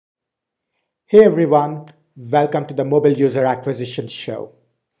Hey everyone, welcome to the Mobile User Acquisition Show.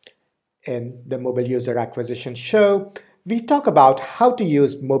 In the Mobile User Acquisition Show, we talk about how to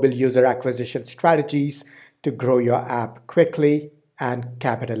use mobile user acquisition strategies to grow your app quickly and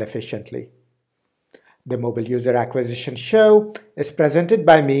capital efficiently. The Mobile User Acquisition Show is presented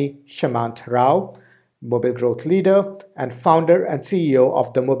by me, Shamant Rao, mobile growth leader and founder and CEO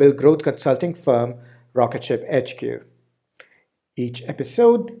of the mobile growth consulting firm Rocketship HQ. Each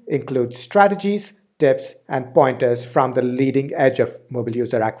episode includes strategies, tips, and pointers from the leading edge of mobile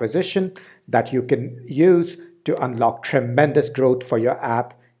user acquisition that you can use to unlock tremendous growth for your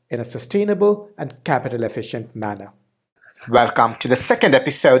app in a sustainable and capital efficient manner. Welcome to the second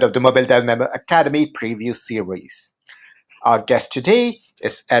episode of the Memo Academy preview series. Our guest today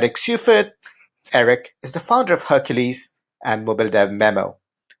is Eric Seufert. Eric is the founder of Heracles and Memo.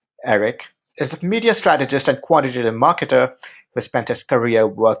 Eric is a media strategist and quantitative marketer who spent his career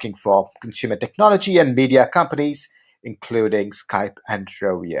working for consumer technology and media companies, including Skype and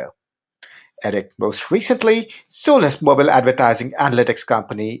Rovio. Eric most recently sold his mobile advertising analytics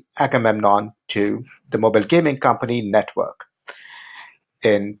company, Agamemnon, to the mobile gaming company Network.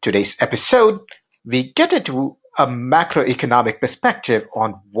 In today's episode, we get into a macroeconomic perspective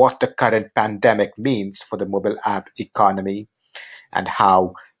on what the current pandemic means for the mobile app economy and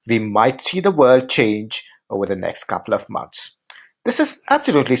how we might see the world change over the next couple of months. This is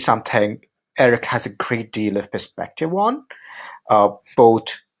absolutely something Eric has a great deal of perspective on, both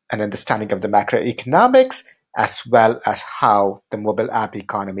an understanding of the macroeconomics as well as how the mobile app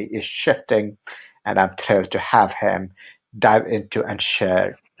economy is shifting. And I'm thrilled to have him dive into and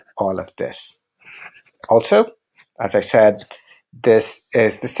share all of this. Also, as I said, this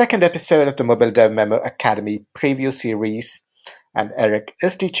is the second episode of the Memo Academy preview series, and Eric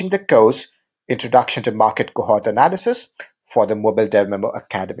is teaching the course Introduction to Market Cohort Analysis for the Memo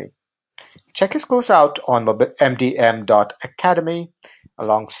Academy. Check his course out on mdm.academy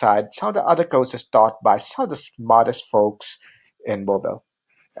alongside some of the other courses taught by some of the smartest folks in mobile.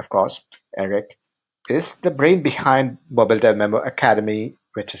 Of course, Eric is the brain behind Memo Academy,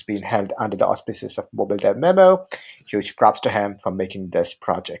 which has been held under the auspices of Memo. Huge props to him for making this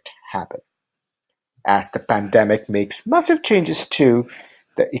project happen. As the pandemic makes massive changes to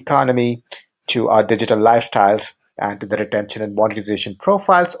the economy, to our digital lifestyles, and to the retention and monetization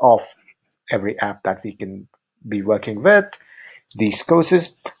profiles of every app that we can be working with, these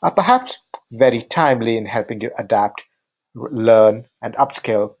courses are perhaps very timely in helping you adapt, learn, and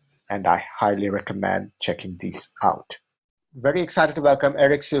upskill, and I highly recommend checking these out. Very excited to welcome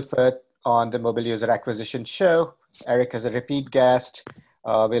Eric Seufert on the Mobile User Acquisition Show. Eric is a repeat guest.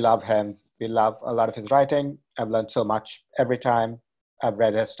 We love him. We love a lot of his writing. I've learned so much every time I've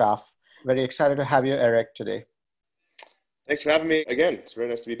read his stuff. Very excited to have you, Eric, today. Thanks for having me again. It's very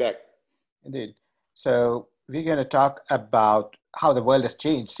nice to be back. Indeed. So we're going to talk about how the world has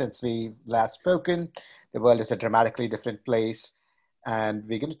changed since we last spoken. The world is a dramatically different place. And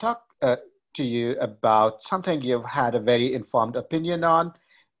we're going to talk to you about something you've had a very informed opinion on,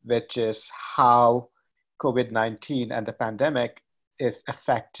 which is how COVID-19 and the pandemic is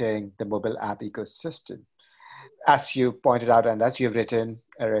affecting the mobile app ecosystem. As you pointed out and as you've written,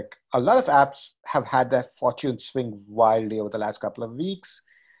 Eric, a lot of apps have had their fortune swing wildly over the last couple of weeks.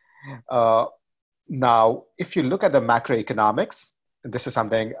 Now, if you look at the macroeconomics, this is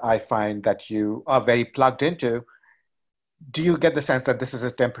something I find that you are very plugged into. Do you get the sense that this is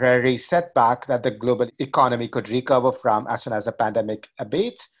a temporary setback that the global economy could recover from as soon as the pandemic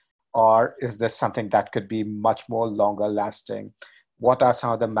abates? Or is this something that could be much more longer lasting? What are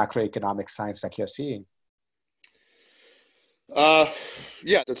some of the macroeconomic signs that you're seeing?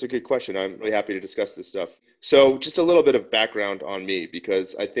 Yeah, that's a good question. I'm really happy to discuss this stuff. So just a little bit of background on me,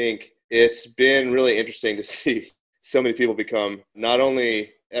 because I think it's been really interesting to see so many people become not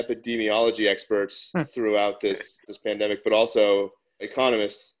only epidemiology experts throughout this pandemic, but also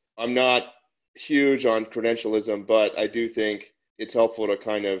economists. I'm not huge on credentialism, but I do think it's helpful to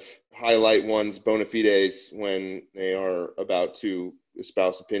kind of highlight one's bona fides when they are about to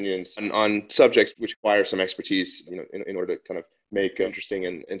espouse opinions on subjects which require some expertise, in order to kind of make interesting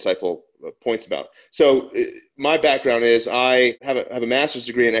and insightful points about. So my background is I have a master's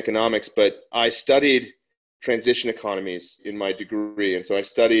degree in economics, but I studied transition economies in my degree. And so I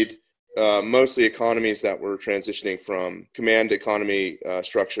studied mostly economies that were transitioning from command economy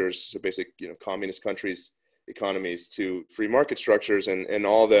structures, so basic, communist countries' economies, to free market structures and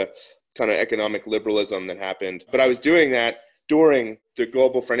all the kind of economic liberalism that happened. But I was doing that during the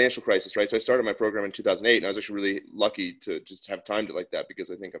global financial crisis, right? So I started my program in 2008, and I was actually really lucky to just have timed it like that, because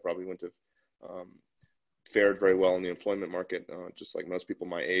I think I probably wouldn't have fared very well in the employment market, just like most people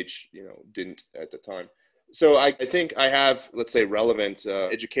my age, didn't at the time. So I think I have, let's say, relevant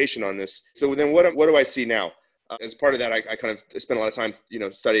education on this. So then what do I see now? As part of that, I kind of spent a lot of time,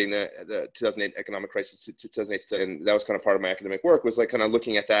 studying the 2008 economic crisis to 2008, and that was kind of part of my academic work, was like kind of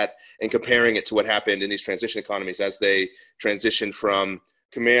looking at that and comparing it to what happened in these transition economies as they transitioned from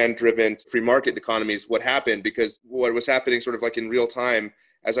command-driven free market economies. What happened, because what was happening sort of like in real time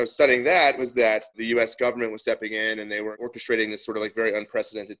as I was studying that was that the U.S. government was stepping in and they were orchestrating this sort of like very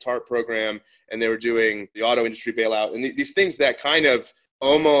unprecedented TARP program, and they were doing the auto industry bailout and these things that kind of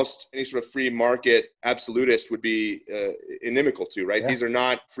almost any sort of free market absolutist would be inimical to, right? Yeah. These are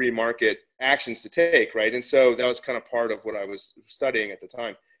not free market actions to take, right? And so that was kind of part of what I was studying at the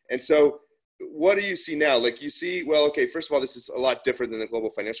time. And so what do you see now? Like you see, well, okay, first of all, this is a lot different than the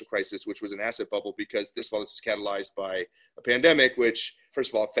global financial crisis, which was an asset bubble, because this was catalyzed by a pandemic, which first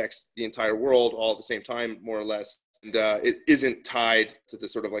of all affects the entire world all at the same time, more or less. And it isn't tied to the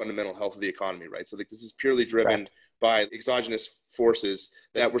sort of like fundamental health of the economy, right? So like this is purely driven by exogenous forces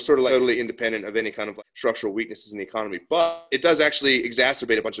that were sort of like totally independent of any kind of like structural weaknesses in the economy. But it does actually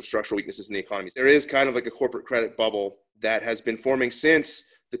exacerbate a bunch of structural weaknesses in the economy. There is kind of like a corporate credit bubble that has been forming since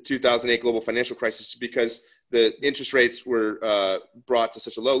the 2008 global financial crisis, because the interest rates were brought to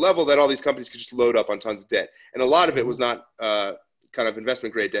such a low level that all these companies could just load up on tons of debt. And a lot of it was not kind of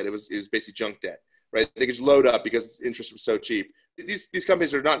investment grade debt. It was basically junk debt, right? They could just load up because interest was so cheap. These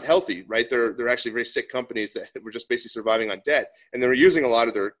companies are not healthy, right? They're actually very sick companies that were just basically surviving on debt, and they were using a lot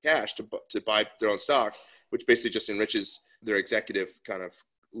of their cash to buy their own stock, which basically just enriches their executive kind of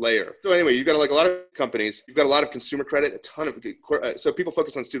layer. So anyway, you've got like a lot of companies, you've got a lot of consumer credit, a ton of, so people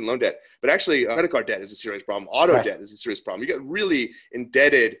focus on student loan debt, but actually credit card debt is a serious problem. Auto debt is a serious problem. You got really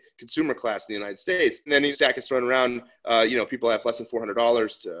indebted consumer class in the United States. And then you stack is thrown around, people have less than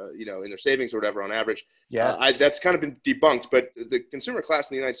 $400, in their savings or whatever on average. Yeah. That's kind of been debunked, but the consumer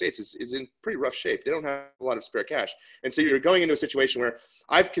class in the United States is in pretty rough shape. They don't have a lot of spare cash. And so you're going into a situation where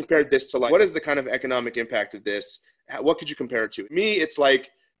I've compared this to like, what is the kind of economic impact of this? What could you compare it to? Me, it's like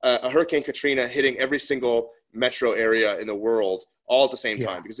a Hurricane Katrina hitting every single metro area in the world all at the same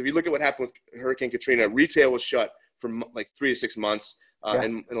time. Because if you look at what happened with Hurricane Katrina, retail was shut for like 3 to 6 months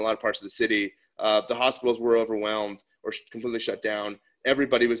in a lot of parts of the city. The hospitals were overwhelmed or completely shut down.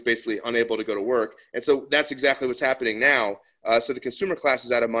 Everybody was basically unable to go to work. And so that's exactly what's happening now. So the consumer class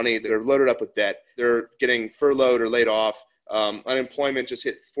is out of money. They're loaded up with debt. They're getting furloughed or laid off. Unemployment just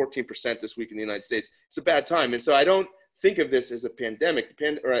hit 14% this week in the United States. It's a bad time. And so I don't think of this as a pandemic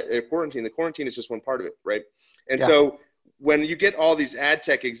or a quarantine. The quarantine is just one part of it, right? And so when you get all these ad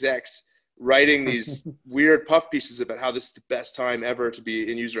tech execs writing these weird puff pieces about how this is the best time ever to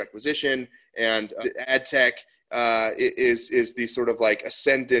be in user acquisition, and ad tech is the sort of like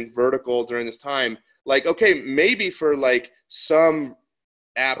ascendant vertical during this time, like, okay, maybe for like some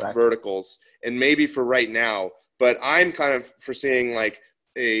app verticals and maybe for right now, but I'm kind of foreseeing like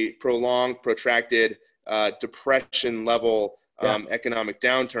a prolonged, protracted depression level economic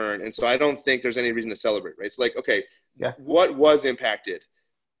downturn. And so I don't think there's any reason to celebrate, right? It's like, okay, what was impacted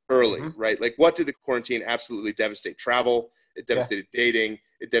early, right? Like what did the quarantine absolutely devastate? Travel, it devastated dating,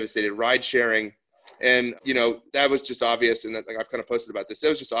 it devastated ride sharing. And, that was just obvious. And that, like I've kind of posted about this, that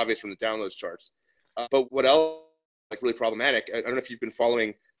was just obvious from the downloads charts. But what else, like really problematic, I don't know if you've been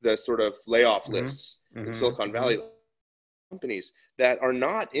following the sort of layoff lists in Silicon Valley. Companies that are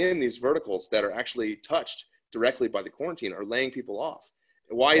not in these verticals that are actually touched directly by the quarantine are laying people off.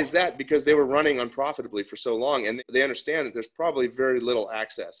 Why is that? Because they were running unprofitably for so long, and they understand that there's probably very little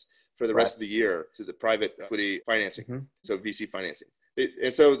access for the rest of the year to the private equity financing, so VC financing.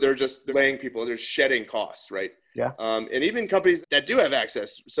 And so they're laying people, they're shedding costs, right? And even companies that do have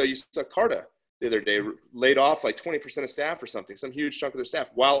access. So you saw Carta the other day laid off like 20% of staff or something, some huge chunk of their staff,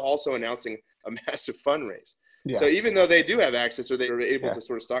 while also announcing a massive fundraise. So even though they do have access, or they are able to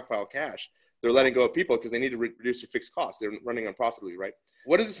sort of stockpile cash, they're letting go of people because they need to reduce their fixed costs. They're running unprofitably, right?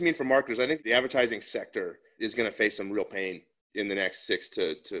 What does this mean for marketers? I think the advertising sector is going to face some real pain in the next 6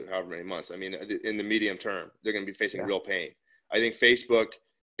 to however many months. I mean, in the medium term, they're going to be facing real pain. I think Facebook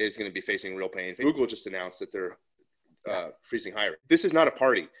is going to be facing real pain. Google just announced that they're freezing hiring. This is not a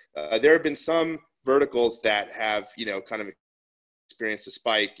party. There have been some verticals that have, kind of experienced a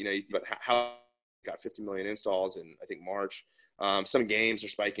spike, but how got 50 million installs in, I think, March. Some games are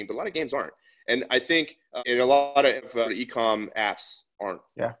spiking, but a lot of games aren't. And I think in a lot of e-com apps aren't.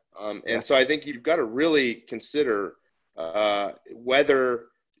 And so I think you've got to really consider whether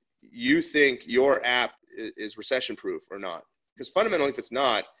you think your app is recession-proof or not. Because fundamentally, if it's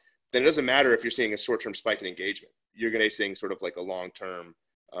not, then it doesn't matter if you're seeing a short-term spike in engagement. You're going to be seeing sort of like a long-term,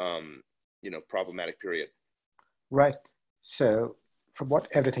 problematic period. Right. So, from what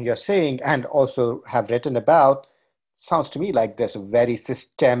everything you're saying and also have written about, sounds to me like there's a very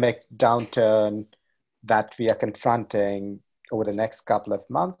systemic downturn that we are confronting over the next couple of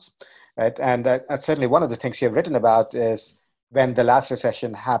months. Right. And certainly one of the things you've written about is when the last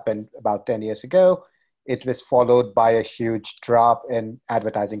recession happened about 10 years ago, it was followed by a huge drop in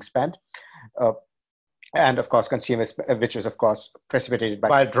advertising spend. Uh, and of course, which was, of course, precipitated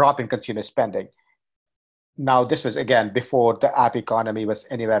by a drop in consumer spending. Now, this was again before the app economy was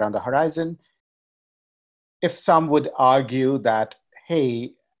anywhere on the horizon. If some would argue that,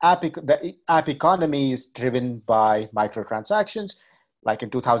 hey, the app economy is driven by microtransactions, like in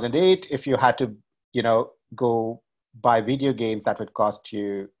 2008, if you had to, go buy video games that would cost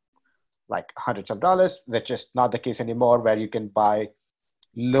you like hundreds of dollars, which is not the case anymore, where you can buy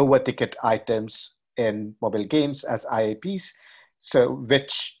lower ticket items in mobile games as IAPs. So,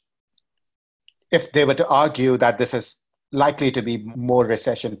 which if they were to argue that this is likely to be more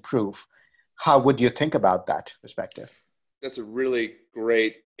recession proof, how would you think about that perspective? That's a really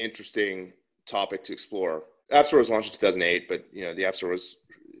great, interesting topic to explore. App Store was launched in 2008, but the App Store was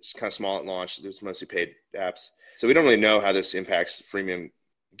kind of small at launch. It was mostly paid apps. So we don't really know how this impacts freemium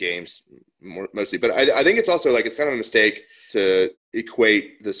games mostly. But I think it's also it's kind of a mistake to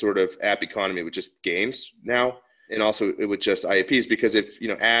equate the sort of app economy with just games now. And also with just IAPs, because if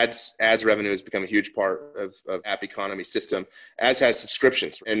ads revenue has become a huge part of app economy system, as has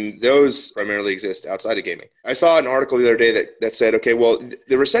subscriptions, and those primarily exist outside of gaming. I saw an article the other day that said, okay, well,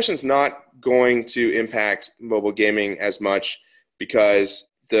 the recession's not going to impact mobile gaming as much because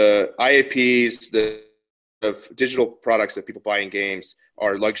the IAPs, of digital products that people buy in games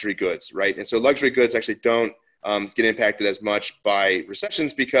are luxury goods, right? And so luxury goods actually don't get impacted as much by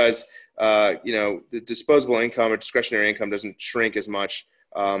recessions because the disposable income or discretionary income doesn't shrink as much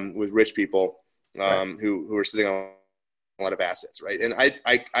with rich people who are sitting on a lot of assets, right? And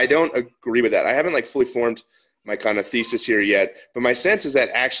I don't agree with that. I haven't fully formed my kind of thesis here yet, but my sense is that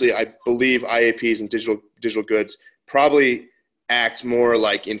actually I believe IAPs and digital goods probably act more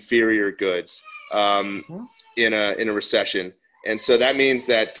like inferior goods in a recession. And so that means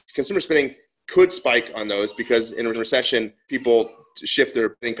that consumer spending could spike on those because in a recession, people shift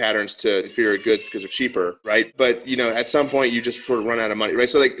their spending patterns to inferior goods because they're cheaper, right? But, at some point you just sort of run out of money, right?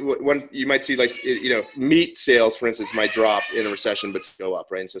 So when you might see meat sales, for instance, might drop in a recession, but go up,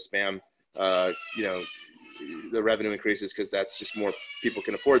 right? And so spam, the revenue increases because that's just more people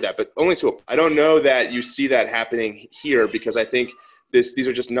can afford that, but only I don't know that you see that happening here because I think these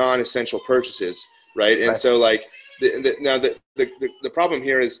are just non-essential purchases, right? And so the problem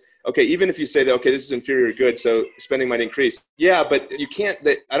here is, okay, even if you say that, okay, this is inferior good, so spending might increase. Yeah, but you can't,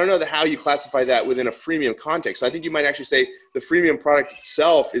 I don't know how you classify that within a freemium context. So I think you might actually say the freemium product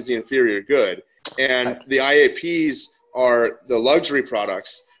itself is the inferior good and the IAPs are the luxury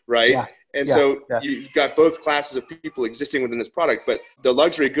products, right? Yeah. And so you've got both classes of people existing within this product, but the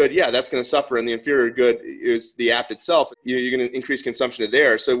luxury good, that's going to suffer, and the inferior good is the app itself. You're going to increase consumption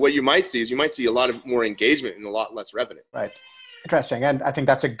there. So what you might see is a lot of more engagement and a lot less revenue. Right. Interesting. And I think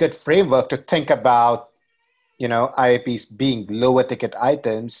that's a good framework to think about, IAPs being lower ticket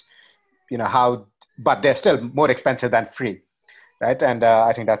items, but they're still more expensive than free, right? And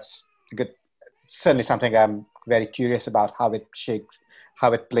I think that's good. Certainly something I'm very curious about how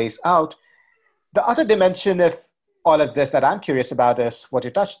it plays out. The other dimension of all of this that I'm curious about is what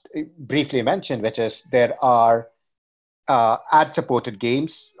you briefly mentioned, which is there are ad-supported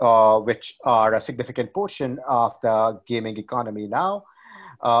games, which are a significant portion of the gaming economy now.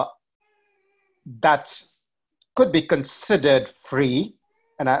 That could be considered free,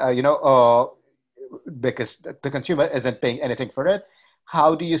 and because the consumer isn't paying anything for it.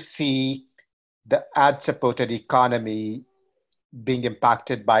 How do you see the ad-supported economy being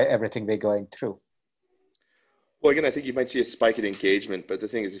impacted by everything we're going through? Well, again, I think you might see a spike in engagement, but the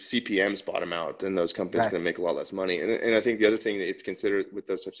thing is, if CPMs bottom out, then those companies are going to make a lot less money. And I think the other thing that you have to consider with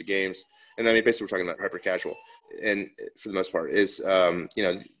those types of games, and I mean, basically we're talking about hyper casual, and for the most part, is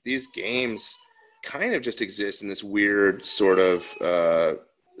these games kind of just exist in this weird sort of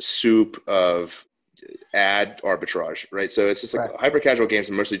soup of ad arbitrage, right? So it's just hyper casual games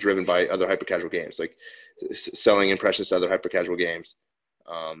are mostly driven by other hyper casual games, like selling impressions to other hyper casual games.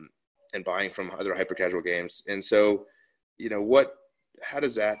 And buying from other hyper casual games. And so, how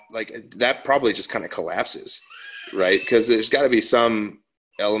does that, that probably just kind of collapses, right? Because there's got to be some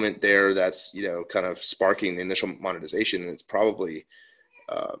element there that's, kind of sparking the initial monetization. And it's probably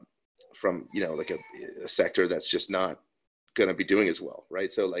from, a sector that's just not going to be doing as well,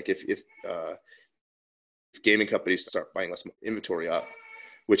 right? So if gaming companies start buying less inventory up,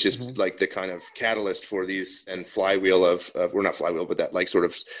 which is Mm-hmm. like the kind of catalyst for these and flywheel of we're not flywheel, but that like sort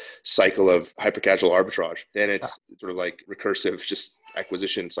of cycle of hyper casual arbitrage. Then it's sort of like recursive, just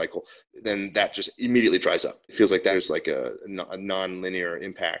acquisition cycle. Then that just immediately dries up. It feels like there's like a non-linear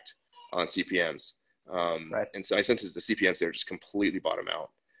impact on CPMs. Right. And so I sense is the CPMs there just completely bottom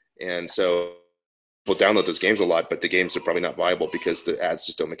out. And so people download those games a lot, but the games are probably not viable because the ads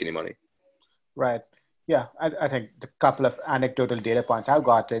just don't make any money. Right. Yeah. I think the couple of anecdotal data points I've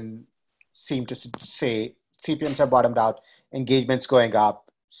gotten seem to say CPMs have bottomed out, engagement's going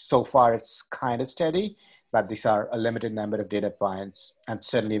up. So far, it's kind of steady, but these are a limited number of data points. And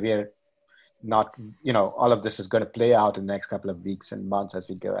certainly we're not, all of this is going to play out in the next couple of weeks and months as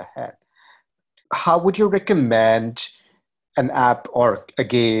we go ahead. How would you recommend an app or a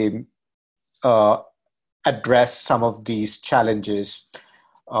game uh, address some of these challenges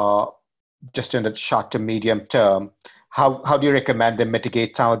uh, just in the short to medium term? How do you recommend they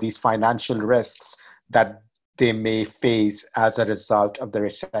mitigate some of these financial risks that they may face as a result of the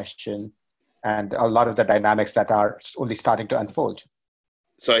recession and a lot of the dynamics that are only starting to unfold?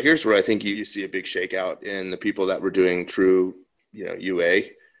 So here's where I think you see a big shakeout in the people that were doing true, UA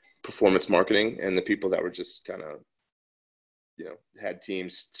performance marketing and the people that were just kind of, had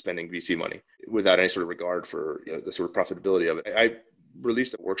teams spending VC money without any sort of regard for the sort of profitability of it. I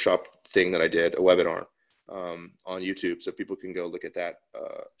released a workshop thing that I did, a webinar on YouTube, so people can go look at that.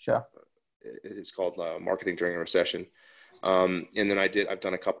 Sure. It's called Marketing During a Recession. And then I've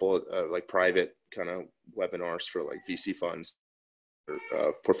done a couple of like private kind of webinars for like VC funds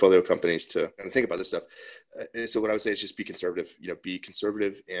or portfolio companies to kind of think about this stuff. So what I would say is just be conservative, be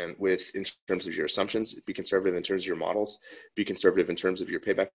conservative and in terms of your assumptions, be conservative in terms of your models, be conservative in terms of your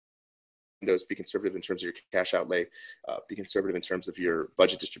payback windows, be conservative in terms of your cash outlay, be conservative in terms of your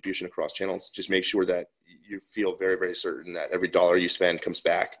budget distribution across channels. Just make sure that you feel very, very certain that every dollar you spend comes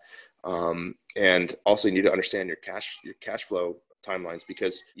back. And also you need to understand your cash flow timelines,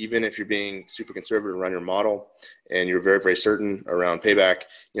 because even if you're being super conservative and run your model and you're very, very certain around payback,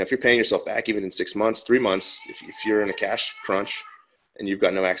 if you're paying yourself back even in 6 months, 3 months, if you're in a cash crunch and you've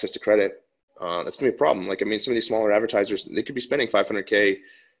got no access to credit, that's gonna be a problem. Like, some of these smaller advertisers, they could be spending $500K,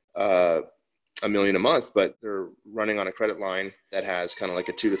 $1 million a month, but they're running on a credit line that has kind of like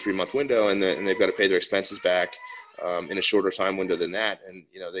a 2 to 3 month window, and they've got to pay their expenses back in a shorter time window than that. And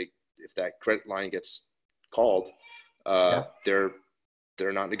if that credit line gets called, they're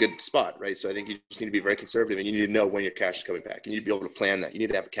not in a good spot, right? So I think you just need to be very conservative, and you need to know when your cash is coming back. You need to be able to plan that. You need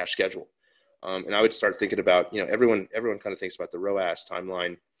to have a cash schedule. And I would start thinking about, everyone kind of thinks about the ROAS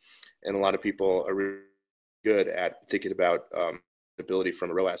timeline, and a lot of people are really good at thinking about ability from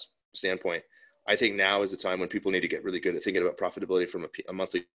a ROAS standpoint. I think now is the time when people need to get really good at thinking about profitability from a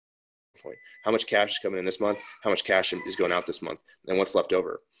monthly point. How much cash is coming in this month? How much cash is going out this month? And what's left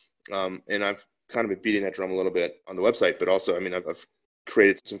over? And I've kind of been beating that drum a little bit on the website, but also, I've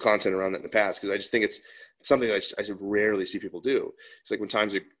created some content around that in the past, because I just think it's something that I rarely see people do. It's like when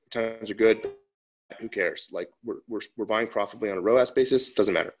times are good, who cares? Like we're buying profitably on a ROAS basis.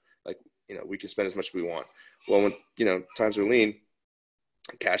 Doesn't matter. Like, we can spend as much as we want. Well, when times are lean,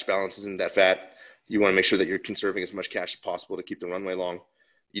 cash balance isn't that fat. You want to make sure that you're conserving as much cash as possible to keep the runway long.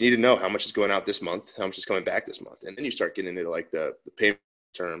 You need to know how much is going out this month, how much is coming back this month. And then you start getting into like the payment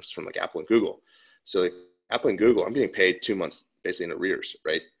terms from like Apple and Google. So like Apple and Google, I'm getting paid 2 months basically in arrears,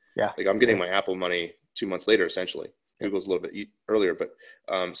 right? Yeah. Like I'm getting my Apple money 2 months later, essentially. Google's a little bit earlier, but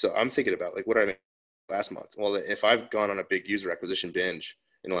so I'm thinking about like, what did I make last month? Well, if I've gone on a big user acquisition binge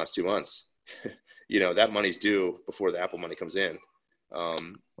in the last 2 months, that money's due before the Apple money comes in.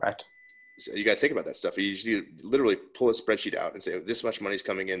 Right. So you got to think about that stuff. You just need to literally pull a spreadsheet out and say, this much money's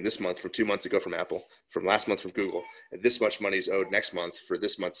coming in this month from 2 months ago from Apple, from last month from Google, and this much money's owed next month for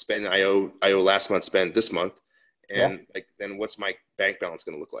this month's spend. I owe last month's spend this month. And then what's my bank balance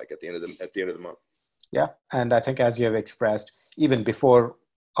going to look like at the end of the month? Yeah. And I think, as you have expressed, even before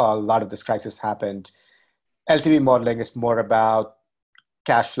a lot of this crisis happened, LTV modeling is more about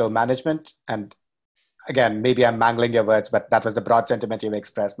cash flow management. And again, maybe I'm mangling your words, but that was the broad sentiment you've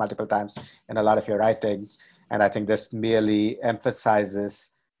expressed multiple times in a lot of your writings. And I think this merely emphasizes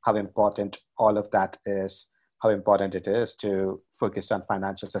how important all of that is, how important it is to focus on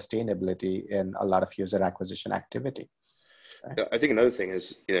financial sustainability in a lot of user acquisition activity. Right? I think another thing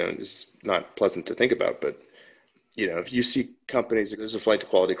is, it's not pleasant to think about, but if you see companies, there's a flight to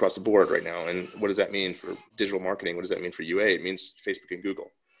quality across the board right now. And what does that mean for digital marketing? What does that mean for UA? It means Facebook and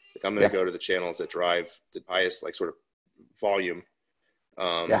Google. Like I'm going to go to the channels that drive the highest, like sort of volume,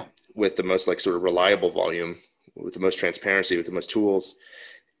 with the most like sort of reliable volume, with the most transparency, with the most tools.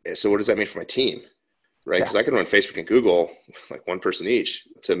 So what does that mean for my team? right? Yeah. Because I can run Facebook and Google like one person each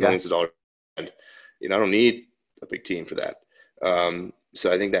to millions of dollars. And, I don't need a big team for that.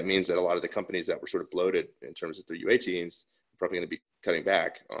 So I think that means that a lot of the companies that were sort of bloated in terms of their UA teams are probably going to be cutting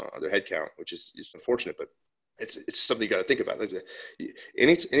back on their headcount, which is unfortunate, but it's something you got to think about.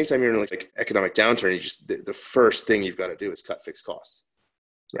 Anytime you're in like economic downturn, you just the first thing you've got to do is cut fixed costs,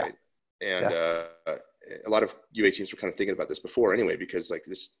 right? And a lot of UA teams were kind of thinking about this before anyway, because like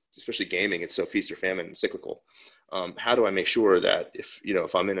this, especially gaming, it's so feast or famine and cyclical. How do I make sure that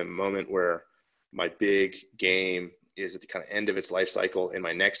if I'm in a moment where my big game is at the kind of end of its life cycle and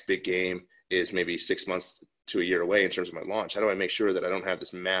my next big game is maybe 6 months to a year away in terms of my launch, how do I make sure that I don't have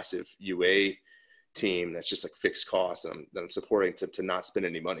this massive UA team that's just like fixed costs that I'm supporting to not spend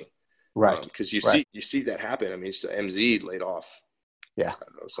any money? Right. Because you see that happen. I mean, MZ laid off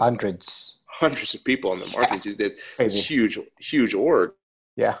hundreds of people on the marketing team. It's huge org.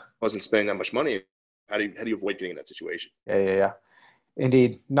 Wasn't spending that much money. How do you avoid getting in that situation? Yeah.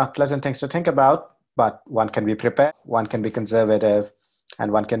 Indeed, not pleasant things to think about, but one can be prepared, one can be conservative,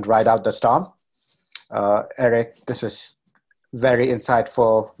 and one can ride out the storm. Eric, this was very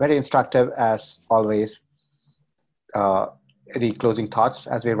insightful, very instructive as always. Any closing thoughts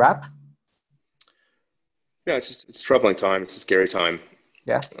as we wrap? Yeah, it's a troubling time. It's a scary time.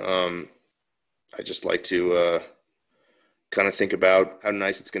 Yeah. I just like to kind of think about how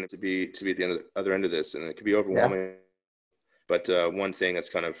nice it's going to be at the other end of this, and it could be overwhelming. Yeah. But one thing that's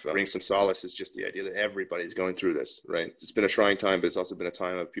kind of brings some solace is just the idea that everybody's going through this, right? It's been a trying time, but it's also been a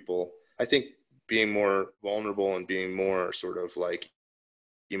time of people, I think, being more vulnerable and being more sort of like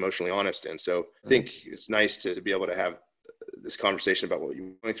emotionally honest. And so I think it's nice to be able to have this conversation about what you're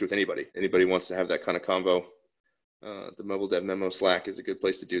going through with anybody. Anybody wants to have that kind of convo. The Mobile Dev Memo Slack is a good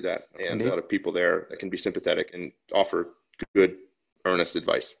place to do that. And a lot of people there that can be sympathetic and offer good, earnest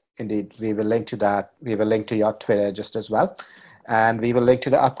advice. Indeed. We will link to that. We will link to your Twitter just as well. And we will link to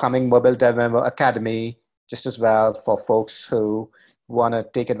the upcoming Mobile Dev Memo Academy just as well for folks who want to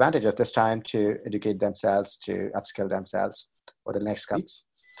take advantage of this time to educate themselves, to upskill themselves for the next couple weeks.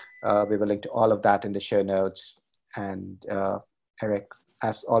 We will link to all of that in the show notes. And Eric,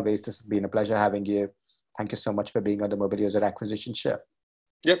 as always, this has been a pleasure having you. Thank you so much for being on the Mobile User Acquisition Show.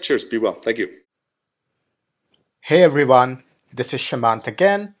 Yep, cheers. Be well. Thank you. Hey, everyone. This is Shamant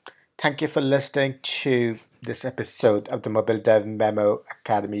again. Thank you for listening to this episode of the Mobile Dev Memo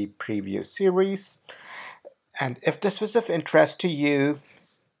Academy preview series. And if this was of interest to you,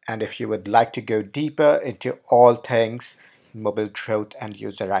 and if you would like to go deeper into all things mobile growth and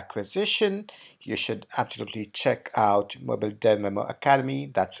user acquisition, you should absolutely check out Mobile Dev Memo Academy.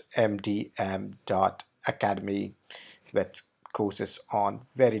 That's mdm.academy, with courses on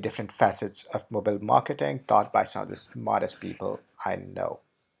very different facets of mobile marketing taught by some of the smartest people I know.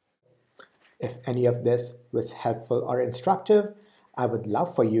 If any of this was helpful or instructive, I would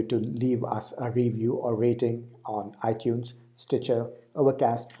love for you to leave us a review or rating on iTunes, Stitcher,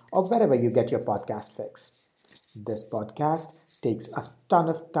 Overcast, or wherever you get your podcast fix. This podcast takes a ton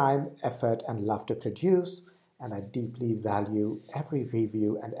of time, effort, and love to produce, and I deeply value every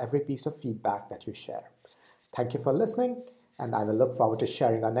review and every piece of feedback that you share. Thank you for listening, and I will look forward to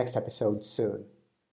sharing our next episode soon.